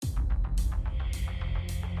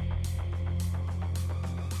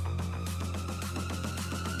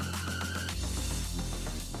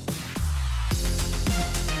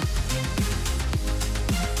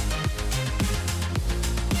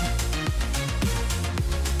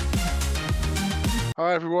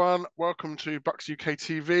Hi everyone, welcome to Bucs UK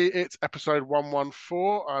TV. It's episode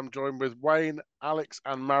 114. I'm joined with Wayne, Alex,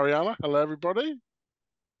 and Mariana. Hello, everybody.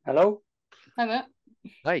 Hello. Hi there.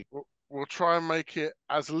 Hey, We'll try and make it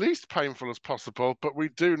as least painful as possible, but we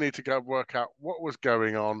do need to go work out what was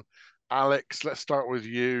going on. Alex, let's start with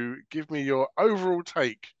you. Give me your overall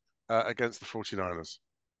take against the 49ers.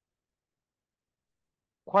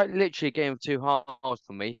 quite literally a game of two halves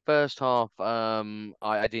for me. First half,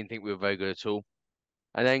 I didn't think we were very good at all.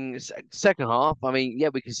 And then second half, I mean, yeah,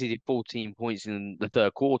 we conceded 14 points in the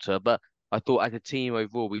third quarter, but I thought as a team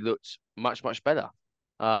overall we looked much, much better.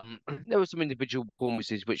 There were some individual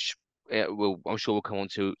performances which I'm sure we'll come on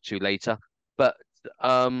to later. But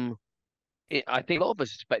um, I think a lot of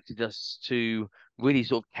us expected us to really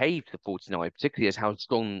sort of cave to the 49, particularly as how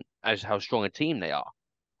strong a team they are.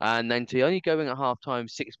 And then to only going at half time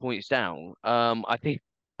 6 points down, I think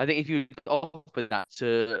if you offer that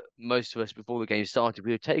to most of us before the game started, we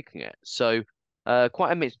were taking it. So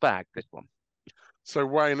quite a mixed bag, this one. So,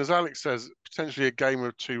 Wayne, as Alex says, potentially a game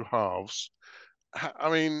of two halves. I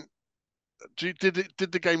mean, did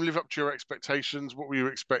the game live up to your expectations? What were you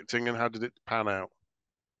expecting, and how did it pan out?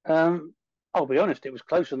 I'll be honest, it was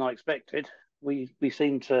closer than I expected. We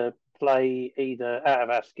seemed to play either out of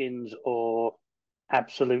our skins or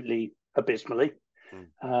absolutely abysmally.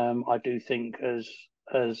 Mm. I do think, as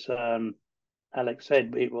Alex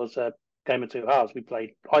said, it was a game of two halves.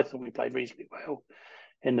 I thought we played reasonably well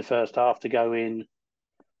in the first half to go in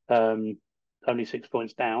um, only 6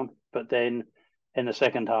 points down, but then in the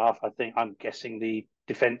second half, I'm guessing the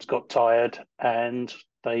defence got tired and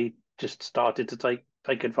they just started to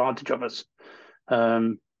take advantage of us.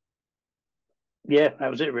 Um, yeah,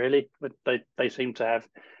 that was it really. But they seemed to have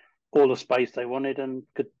all the space they wanted and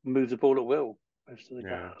could move the ball at will most of the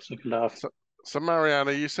Yeah. second half. So,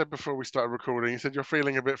 Mariana, you said before we started recording, you said you're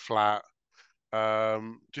feeling a bit flat.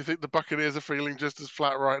 Do you think the Buccaneers are feeling just as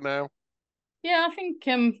flat right now? Yeah, I think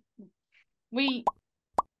we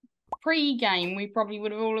pre-game we probably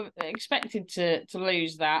would have all expected to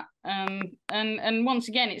lose that. And once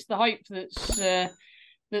again, it's the hope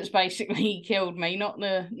that's basically killed me, not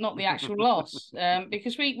the actual loss.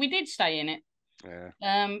 Because we did stay in it.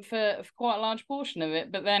 Yeah. For quite a large portion of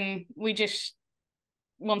it, but then we just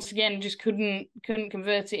once again just couldn't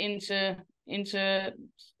convert it into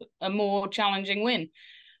a more challenging win.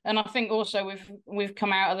 And I think also we've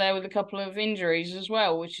come out of there with a couple of injuries as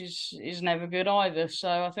well, which is never good either. So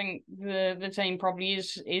I think the team probably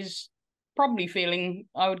is probably feeling,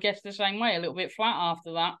 I would guess, the same way, a little bit flat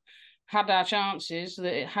after that. Had our chances,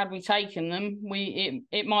 that had we taken them,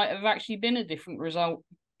 it might have actually been a different result.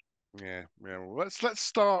 Yeah. Well, let's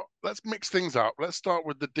start. Let's mix things up. Let's start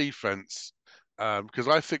with the defense. Because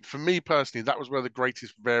I think for me personally, that was where the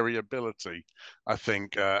greatest variability, I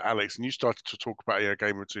think, Alex, and you started to talk about a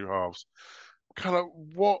game of two halves. Kind of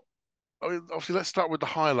what, I mean, obviously, let's start with the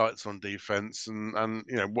highlights on defense and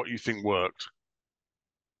what you think worked.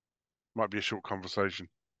 Might be a short conversation.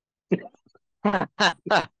 What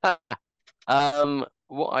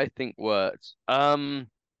I think worked.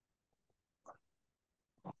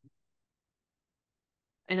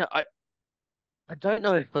 You know, I don't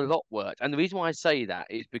know if a lot worked, and the reason why I say that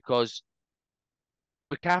is because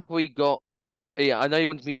McCaffrey got. Yeah, I know you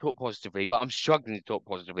want me to talk positively, but I'm struggling to talk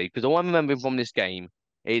positively because all I'm remembering from this game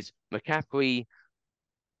is McCaffrey.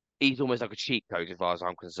 He's almost like a cheat code as far as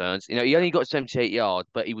I'm concerned. He only got 78 yards,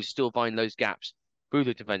 but he was still finding those gaps through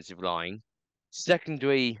the defensive line.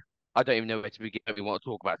 Secondary, I don't even know where to begin. We want to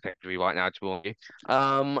talk about secondary right now, to be honest. Okay,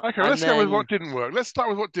 well, And let's go with then what didn't work. Let's start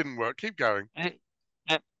with what didn't work. Keep going. I'm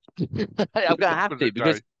gonna have to Opposite day.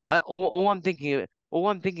 because all I'm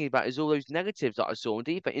thinking about is all those negatives that I saw on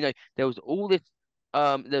defense. There was all this,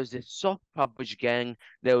 there was this soft coverage again.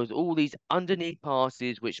 There was all these underneath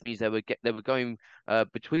passes, which means they were going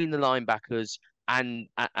between the linebackers and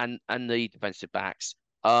the defensive backs.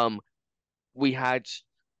 We had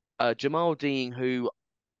Jamal Dean, who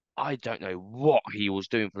I don't know what he was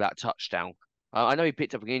doing for that touchdown. I know he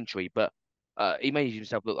picked up an injury, but he made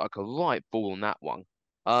himself look like a right ball on that one.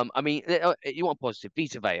 I mean, you want positive,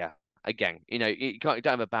 Vita Vea again. You don't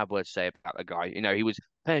have a bad word to say about the guy. He was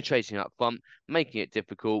penetrating up front, making it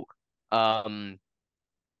difficult. Um,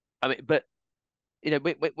 I mean, but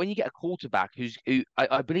when you get a quarterback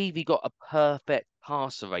I believe he got a perfect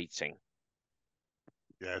passer rating.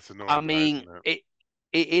 Yeah, it's I annoying, that, mean, isn't it?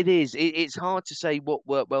 it is. It's hard to say what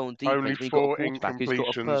worked well on Only defense when you've got a four quarterback who's got a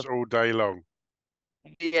incompletions perfect. all day long.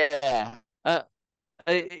 Yeah.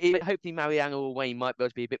 Hopefully Mariano or Wayne might be able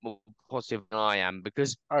to be a bit more positive than I am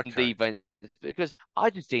because Okay. defense, because I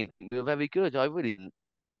just didn't think we were very good. I really didn't.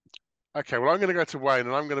 Okay, well, I'm going to go to Wayne,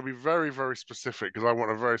 and I'm going to be very, very specific because I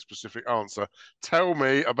want a very specific answer. Tell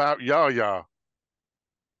me about Yaya.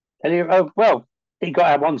 Oh, well, he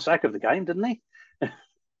got our one sack of the game, didn't he?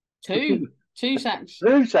 Two sacks.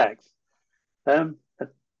 2 sacks.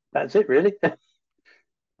 That's it, really.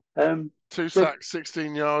 Two Good. sacks,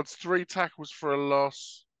 16 yards, 3 tackles for a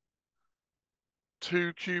loss,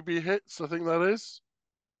 2 QB hits, I think that is,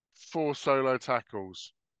 4 solo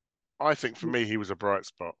tackles. I think for me, he was a bright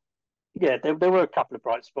spot. Yeah, there were a couple of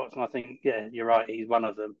bright spots, and I think, yeah, you're right, he's one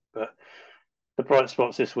of them. But the bright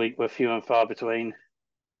spots this week were few and far between.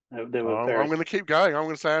 They were I'm very. going to keep going. I'm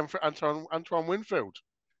going to say Antoine Winfield.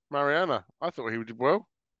 Mariana, I thought he did well.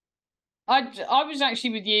 I was actually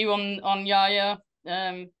with you on Yaya.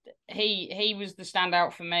 He was the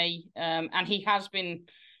standout for me, and he has been.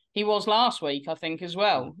 He was last week, I think, as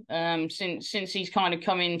well. Since he's kind of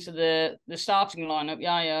come into the starting lineup,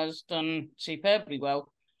 Yaya's done superbly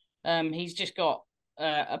well. He's just got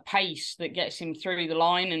a pace that gets him through the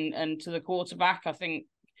line and to the quarterback. I think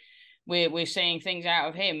we're seeing things out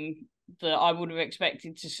of him that I would have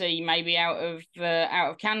expected to see maybe out of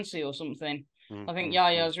Kansi or something. I think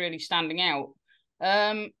Yaya's really standing out.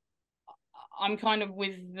 I'm kind of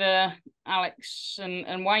with Alex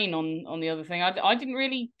and Wayne on the other thing. I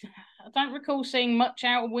don't recall seeing much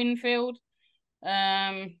out of Winfield.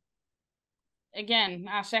 Again,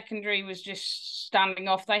 our secondary was just standing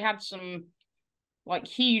off. They had some like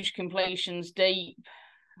huge completions deep.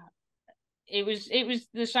 It was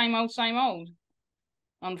the same old,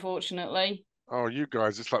 unfortunately. Oh, you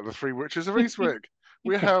guys, it's like the three witches of Eastwick.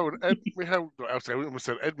 We held Ed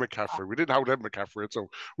McCaffrey. We didn't hold Ed McCaffrey at all.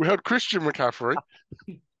 We held Christian McCaffrey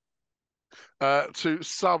to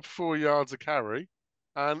sub 4 yards a carry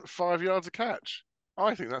and 5 yards a catch.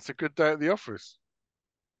 I think that's a good day at the office.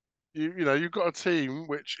 You've got a team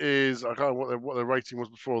which is, I can't know what their rating was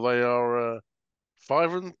before. They are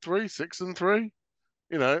 5-3, 6-3.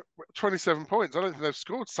 27 points. I don't think they've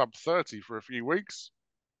scored sub 30 for a few weeks.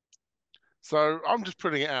 So I'm just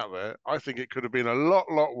putting it out there. I think it could have been a lot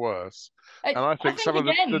worse. And I think some of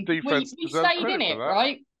the defense we deserves stayed in credit it, for that.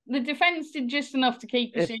 right? The defense did just enough to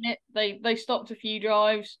keep us in it. They stopped a few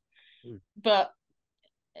drives, but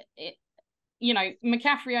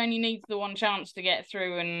McCaffrey only needs the one chance to get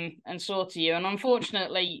through and sort you. And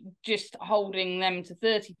unfortunately, just holding them to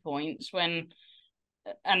 30 points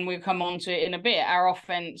and we'll come on to it in a bit, our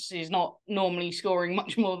offense is not normally scoring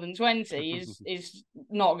much more than 20 is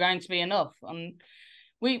not going to be enough. And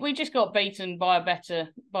we just got beaten by a better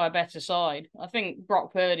side. I think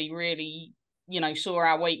Brock Purdy really, saw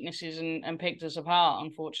our weaknesses and picked us apart,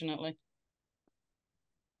 unfortunately.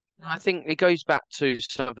 I think it goes back to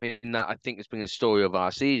something that I think has been the story of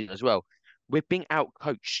our season as well. We're being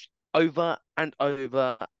outcoached over and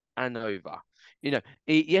over and over. Yes,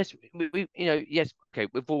 yes, okay,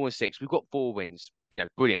 we're 4-6. We've got 4 wins.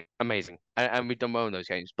 Brilliant, amazing, and we've done well in those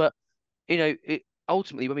games. But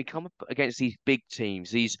ultimately, when we come up against these big teams,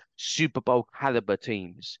 these Super Bowl caliber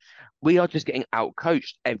teams, we are just getting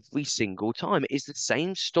outcoached every single time. It's the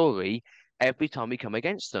same story every time we come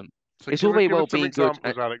against them. So it's all very well some being good.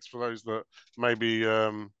 examples, Alex, for those that maybe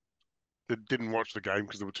didn't watch the game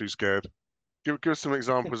because they were too scared. Give us some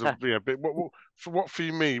examples of what for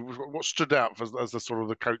me what stood out as the sort of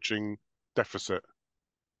the coaching deficit.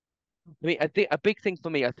 I mean, I think a big thing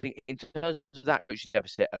for me, I think, in terms of that coaching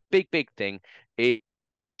deficit, a big thing is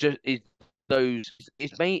just is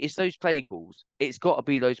it's those play calls. It's got to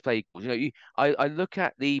be those play calls. I look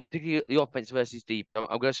at particularly the offense versus defense.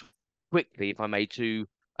 I'm going to quickly, if I may, to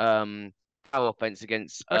our offense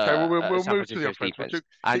against Okay, well we'll San move to the Francisco's offense. defense.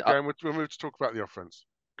 Keep going. We'll move to talk about the offense.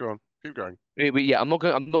 Go on, keep going. Yeah, I'm not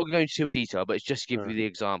going into detail, but it's just to give you the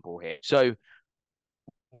example here. So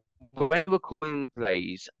when we're calling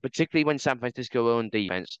plays, particularly when San Francisco were on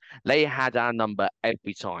defense, they had our number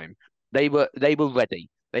every time. They were ready.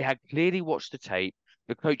 They had clearly watched the tape.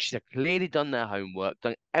 The coaches had clearly done their homework,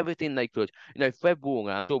 done everything they could. Fred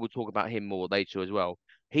Warner, I'm sure we'll talk about him more later as well.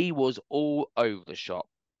 He was all over the shop.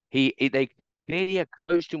 They clearly had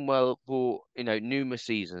coached him well for numerous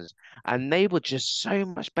seasons, and they were just so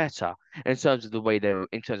much better in terms of the way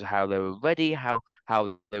in terms of how they were ready, how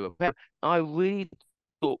they were prepared. I really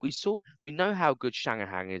thought we know how good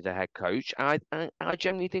Shanahan is a head coach, and I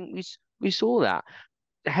generally think we saw that.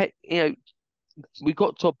 We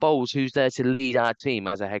got Todd Bowles, who's there to lead our team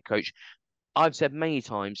as a head coach. I've said many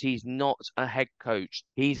times he's not a head coach.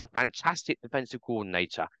 He's a fantastic defensive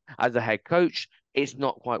coordinator. As a head coach, it's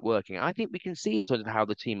not quite working. I think we can see in terms of how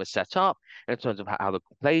the team is set up, in terms of how the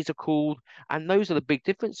plays are called, and those are the big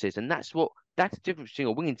differences. And that's the difference between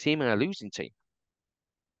a winning team and a losing team.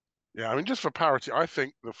 Yeah, I mean, just for parity, I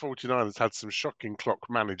think the 49ers had some shocking clock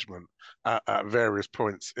management at various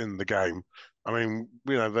points in the game. I mean,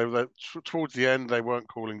 towards the end, they weren't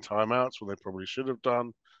calling timeouts when they probably should have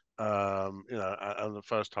done, in the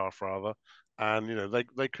first half rather. And,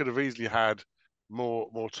 they could have easily had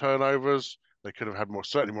more turnovers. They could have had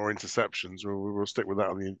certainly more interceptions. We'll stick with that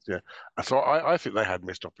on the, yeah. So I think they had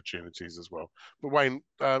missed opportunities as well. But Wayne,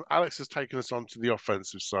 Alex has taken us on to the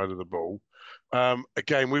offensive side of the ball.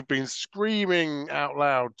 Again, we've been screaming out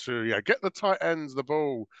loud to get the tight ends the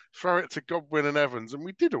ball, throw it to Godwin and Evans, and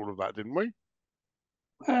we did all of that, didn't we?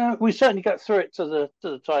 We certainly got through it to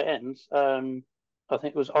the tight ends. I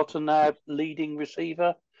think it was Ottenab leading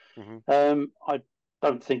receiver. Hmm. I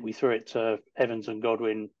don't think we threw it to Evans and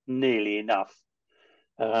Godwin nearly enough.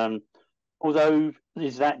 Although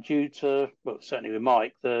is that due to, well, certainly with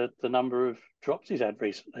Mike, the number of drops he's had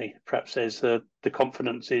recently? Perhaps there's the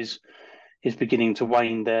confidence is beginning to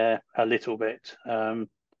wane there a little bit. I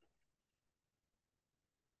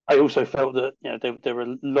also felt that there were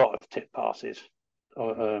a lot of tip passes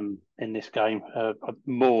in this game,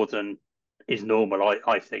 more than is normal.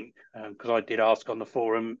 I think because I did ask on the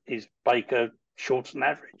forum, is Baker shorter than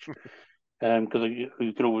average? Because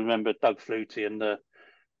you can all remember Doug Flutie and the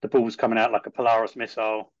ball's coming out like a Polaris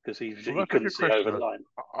missile because he Well, that's a couldn't good see over the question. line.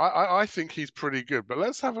 I think he's pretty good, but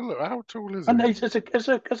let's have a look. How tall is he? And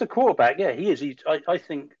as a quarterback, yeah, he is. I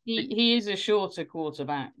think he is a shorter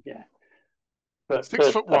quarterback. yeah, but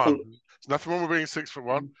 6'1". I think There's nothing wrong with being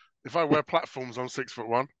 6'1". If I wear platforms, I'm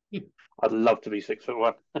 6'1". I'd love to be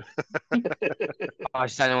 6'1". I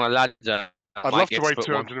stand on a ladder. I I'd might love to get weigh foot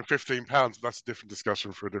one. 215 pounds, but that's a different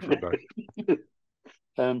discussion for a different day.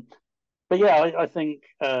 But yeah, I think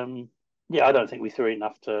I don't think we threw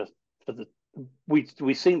enough for the.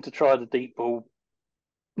 We seem to try the deep ball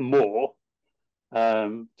more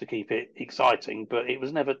to keep it exciting, but it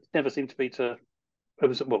was never seemed to be to. It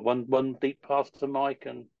was one deep pass to Mike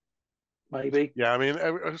and maybe Yeah, I mean,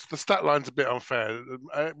 the stat line's a bit unfair.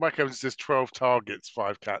 Mike Evans says 12 targets,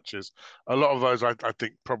 5 catches. A lot of those, I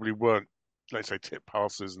think, probably weren't, let's say, tip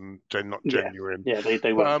passes and not genuine. they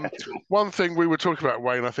But weren't catchable. one thing we were talking about,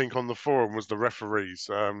 Wayne, I think on the forum was the referees.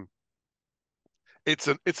 It's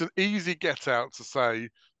an easy get out to say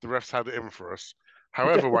the refs had it in for us.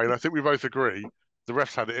 However, Wayne, I think we both agree the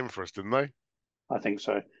refs had it in for us, didn't they? I think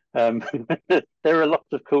so. There are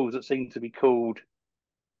lots of calls that seem to be called.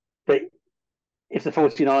 But if the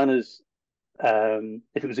 49ers,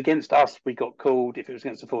 if it was against us, we got called. If it was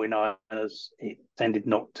against the 49ers, it tended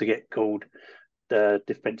not to get called. The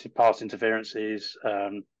defensive pass interferences.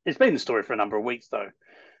 It's been the story for a number of weeks,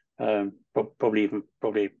 though.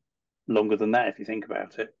 Probably longer than that if you think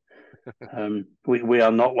about it. We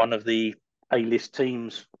are not one of the A-list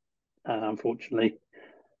teams, unfortunately,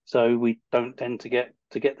 so we don't tend to get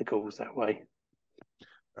the calls that way.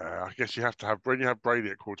 I guess you have to have when you have Brady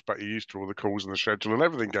at quarterback, you're used to all the calls and the schedule and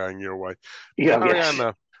everything going your way. Yeah,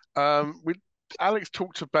 Mariana, Alex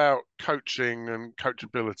talked about coaching and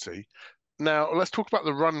coachability. Now let's talk about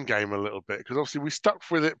the run game a little bit because obviously we stuck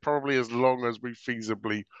with it probably as long as we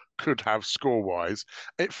feasibly could have score-wise.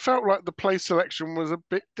 It felt like the play selection was a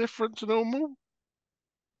bit different to normal.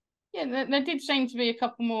 Yeah, there did seem to be a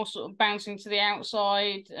couple more sort of bouncing to the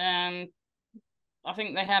outside. I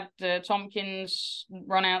think they had Tompkins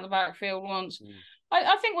run out the backfield once.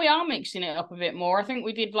 I think we are mixing it up a bit more. I think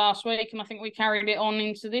we did last week, and I think we carried it on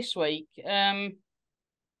into this week. The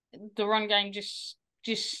run game just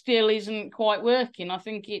still isn't quite working. I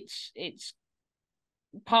think it's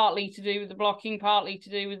partly to do with the blocking, partly to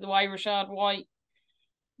do with the way Rachaad White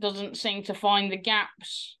doesn't seem to find the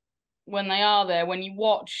gaps when they are there. When you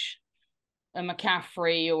watch a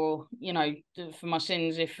McCaffrey or, for my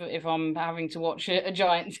sins, if I'm having to watch a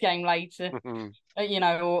Giants game later,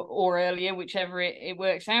 or earlier, whichever it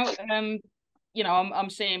works out, I'm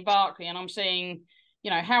seeing Barkley and I'm seeing,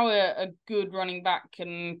 how a good running back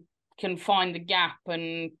can find the gap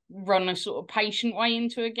and run a sort of patient way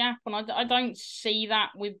into a gap. And I don't see that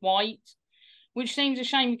with White, which seems a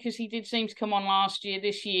shame because he did seem to come on last year.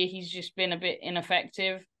 This year, he's just been a bit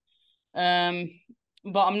ineffective.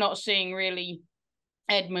 But I'm not seeing really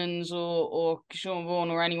Edmonds or Sean Vaughan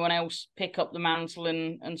or anyone else pick up the mantle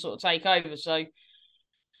and sort of take over. So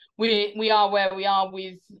we are where we are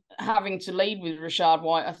with having to lead with Rachaad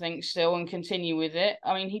White, I think, still and continue with it.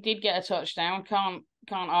 I mean, he did get a touchdown. Can't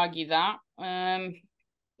argue that.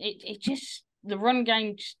 It just the run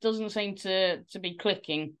game just doesn't seem to be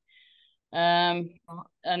clicking. And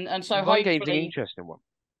so the run game's an interesting one.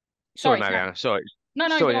 Sorry, Mariana. Sorry. No,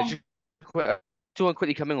 sorry. Go on. Just want to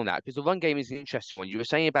quickly come in on that because the run game is an interesting one. You were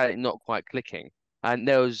saying about it not quite clicking. And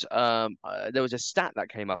there was a stat that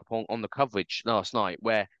came up on the coverage last night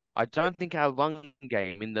where I don't think our run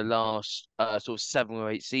game in the last sort of 7 or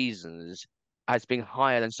 8 seasons has been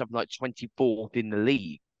higher than something like 24th in the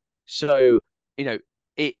league. So, you know,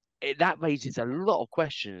 that raises a lot of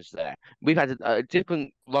questions there. We've had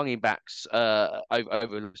different running backs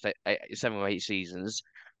over say, 7 or 8 seasons.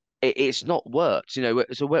 It's not worked,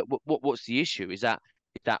 So what's the issue? Is that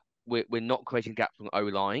we're not creating gaps from O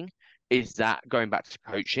line? Is that going back to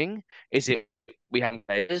coaching? Is it we have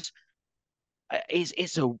players?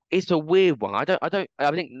 It's a weird one. I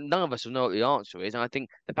think none of us will know what the answer is, and I think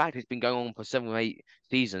the fact it's been going on for 7 or 8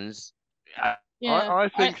 seasons. Uh, Yeah, I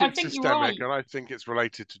think I it's think you're systemic, right. and I think it's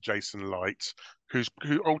related to Jason Light, who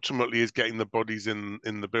ultimately is getting the bodies in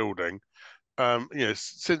the building.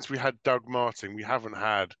 Since we had Doug Martin, we haven't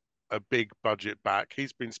had a big budget back.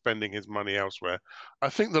 He's been spending his money elsewhere. I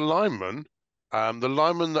think the linemen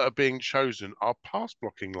that are being chosen are pass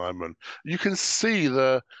blocking linemen. You can see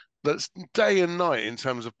that's day and night in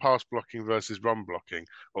terms of pass blocking versus run blocking.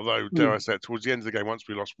 Although, dare I Mm. say it, towards the end of the game, once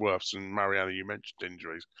we lost Wirfs and Mariana, you mentioned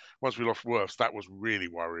injuries. Once we lost Wirfs, that was really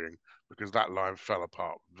worrying because that line fell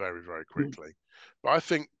apart very, very Mm. quickly. But I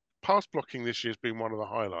think pass blocking this year has been one of the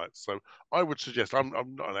highlights. So I would suggest I'm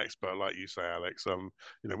not an expert like you say, Alex.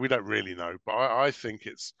 We don't really know, but I think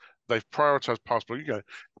they've prioritized pass blocking.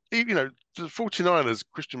 The 49ers,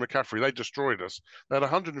 Christian McCaffrey, they destroyed us. They had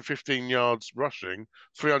 115 yards rushing,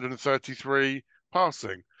 333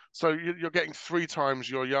 passing. So you're getting 3 times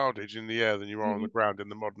your yardage in the air than you are on the Mhm. ground in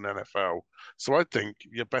the modern NFL. So I think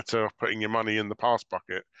you're better off putting your money in the pass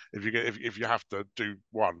bucket if you have to do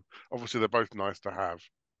one. Obviously, they're both nice to have.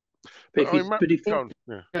 But But if I you mean, but if go on,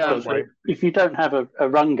 yeah, go on, sorry, yeah, so Wayne. if you don't have a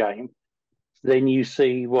run game, then you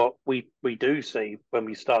see what we do see when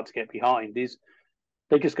we start to get behind is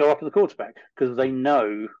they just go after the quarterback because they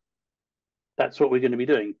know that's what we're going to be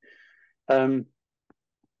doing. Um,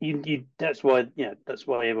 that's why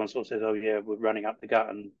everyone sort of says, oh yeah, we're running up the gut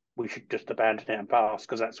and we should just abandon it and pass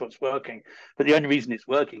because that's what's working. But the only reason it's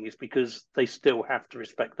working is because they still have to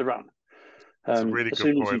respect the run. It's a really As good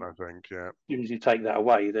soon as point, you I think. Yeah, as soon as you take that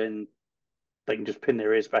away, then they can just pin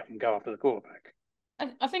their ears back and go after the quarterback.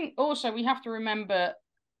 I think also we have to remember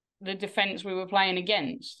the defense we were playing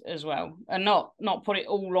against as well, and not put it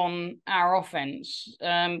all on our offense.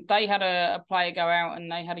 They had a player go out,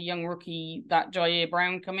 and they had a young rookie, that Jair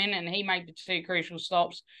Brown, come in, and he made the two crucial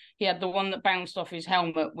stops. He had the one that bounced off his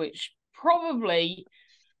helmet, which probably,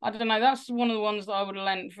 I don't know. That's one of the ones that I would have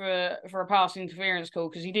lent for a pass interference call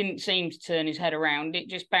because he didn't seem to turn his head around. It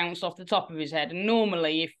just bounced off the top of his head. And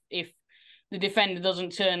normally, if the defender doesn't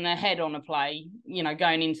turn their head on a play,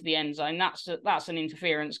 going into the end zone, that's an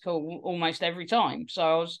interference call almost every time. So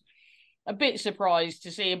I was a bit surprised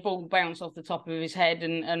to see a ball bounce off the top of his head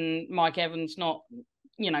and Mike Evans not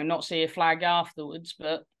see a flag afterwards.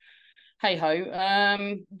 But hey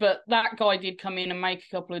ho. But that guy did come in and make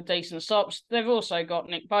a couple of decent stops. They've also got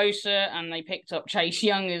Nick Bosa and they picked up Chase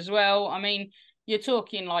Young as well. I mean, you're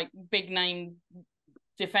talking like big name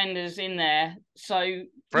defenders in there. So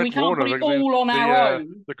Fred we can't Warner. put it all on our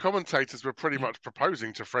own. The commentators were pretty much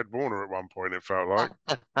proposing to Fred Warner at one point. It felt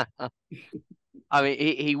like. I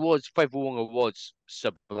mean, Fred Warner was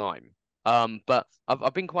sublime. But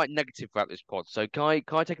I've been quite negative throughout this pod. So can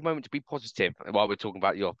I take a moment to be positive while we're talking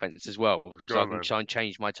about the offense as well, Go so I on can then. try and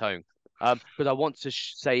change my tone. Because I want to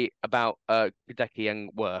say about Hideki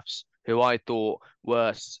and Wirfs, who I thought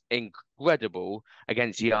were incredible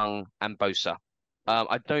against Young and Bosa.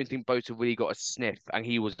 I don't think Bosa really got a sniff, and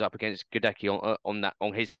he was up against Hideki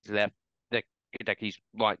on his left, Hideki's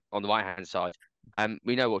right on the right hand side. And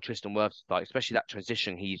we know what Tristan Wirfs is like, especially that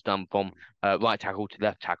transition he's done from right tackle to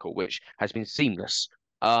left tackle, which has been seamless.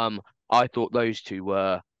 Um, I thought those two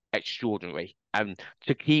were extraordinary, and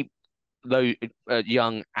to keep those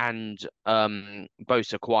Young and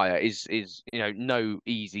Bosa quiet is no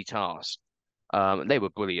easy task. They were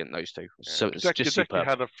brilliant, those two. Yeah, So it's just Hideki superb.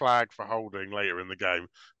 had a flag for holding later in the game,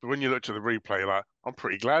 but when you look at the replay, you're like, I'm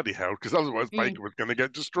pretty glad he held because otherwise Mm. Baker was going to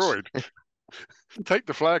get destroyed. Take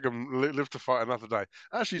the flag and live to fight another day.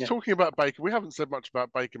 Actually, Yeah. talking about Baker, we haven't said much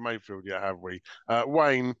about Baker Mayfield yet, have we?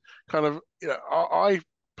 Wayne, kind of, I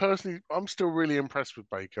personally, I'm still really impressed with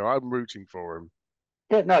Baker. I'm rooting for him.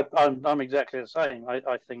 Yeah, no, I'm exactly the same. I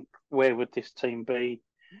think where would this team be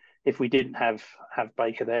if we didn't have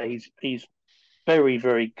Baker there? He's very,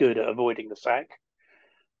 very good at avoiding the sack.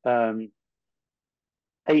 Um,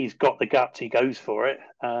 he's got the guts, he goes for it.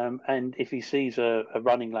 And if he sees a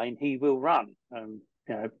running lane, he will run.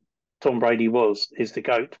 Tom Brady is the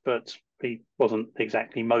GOAT, but he wasn't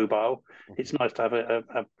exactly mobile. It's nice to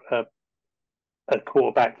have a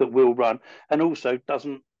quarterback that will run, and also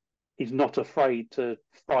doesn't. He's not afraid to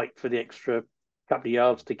fight for the extra couple of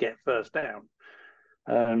yards to get first down.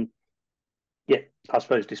 Um, yeah, I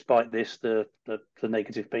suppose despite this, the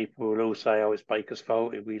negative people will all say, "Oh, it's Baker's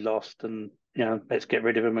fault. We lost, and let's get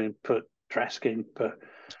rid of him and put Trask in." But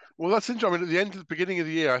well, that's interesting. I mean, at the end of the beginning of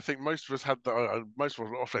the year, I think most of us had that. Most of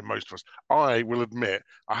us, I'll say most of us. I will admit,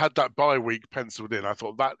 I had that bye week penciled in. I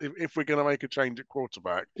thought that if we're going to make a change at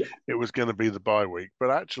quarterback, yeah, it was going to be the bye week.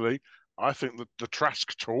 But actually, I think that the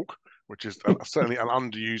Trask talk, which is certainly an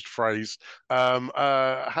underused phrase,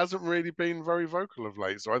 hasn't really been very vocal of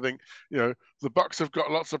late. So I think the Bucs have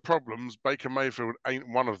got lots of problems. Baker Mayfield ain't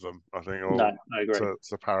one of them. I think, or no, I agree.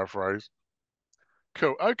 to paraphrase.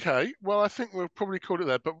 Cool. Okay. Well, I think we'll probably call it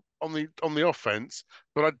there. But on the offense,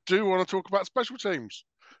 but I do want to talk about special teams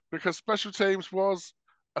because special teams was,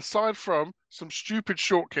 aside from some stupid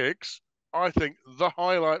short kicks, I think the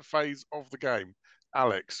highlight phase of the game.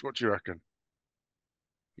 Alex, what do you reckon?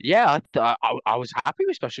 Yeah, I was happy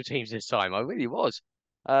with special teams this time. I really was.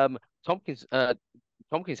 Um, Tompkins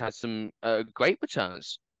Tompkins had some great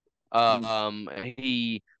returns. Mm.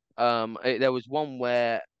 He there was one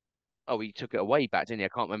where he took it away back, didn't he? I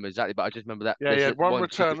can't remember exactly, but I just remember that Yeah, there's yeah. One one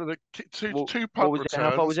took return, it. two What punt was it?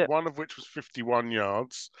 How far was returns, it? one of which was 51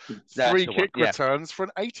 yards, That's three the one. kick Yeah, returns for an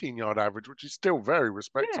 18-yard average, which is still very yeah.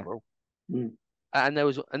 respectable. Mm. And there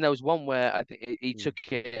was one where I think he Mm, took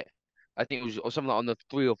it. I think it was or something like on the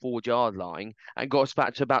 3 or 4 yard line and got us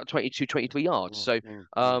back to about 22, 23 yards. mm, So, mm,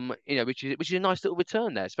 mm. which is a nice little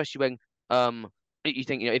return there, especially when you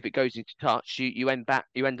think if it goes into touch, you end Yeah,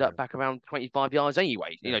 up back around 25 yards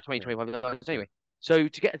anyway. yeah, 20, yeah, 25 yards yeah. anyway. So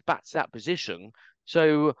to get us back to that position,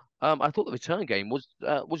 so I thought the return game was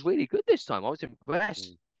really good this time. I was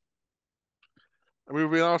impressed. Mm. And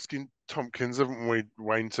we've been asking Tompkins, haven't we,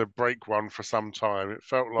 Wayne, to break one for some time. It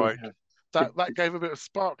felt We like have. that It, that gave a bit of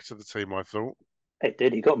spark to the team, I thought. it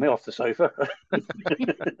did. He got me off the sofa.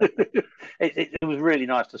 It was really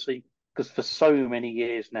nice to see because for so many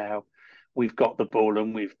years now, we've got the ball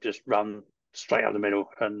and we've just run straight up the middle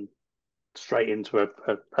and straight into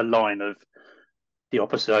a line of the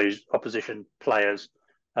opposition players.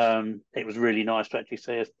 It was really nice to actually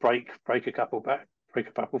see us break a couple back, break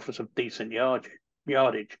a couple for some decent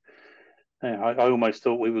yardage. I almost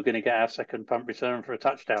thought we were going to get our second punt return for a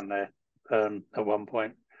touchdown there at one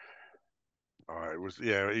point. It was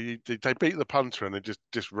they beat the punter and they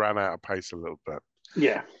just ran out of pace a little bit.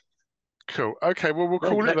 Yeah, Cool. Okay, well we'll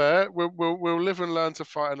call it exactly. there. We'll live and learn to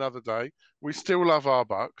fight another day. We still love our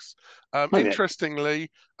Bucks. Oh yeah, Interestingly,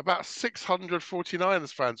 about 600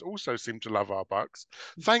 49ers fans also seem to love our Bucks.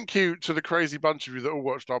 Thank you to the crazy bunch of you that all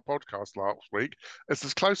watched our podcast last week. It's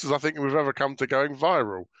as close as I think we've ever come to going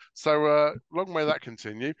viral. So long may that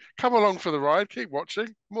continue. Come along for the ride. Keep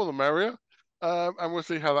watching. More the merrier. And we'll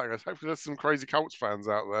see how that goes. Hopefully, there's some crazy Colts fans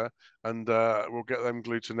out there, and we'll get them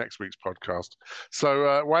glued to next week's podcast.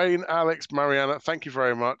 So, Wayne, Alex, Mariana, thank you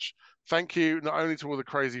very much. Thank you not only to all the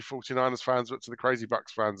crazy 49ers fans, but to the crazy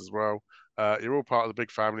Bucks fans as well. You're all part of the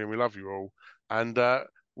big family, and we love you all. And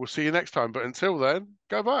we'll see you next time. But until then,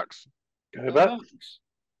 go Bucks. go Go back. Bucks.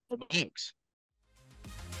 Thanks.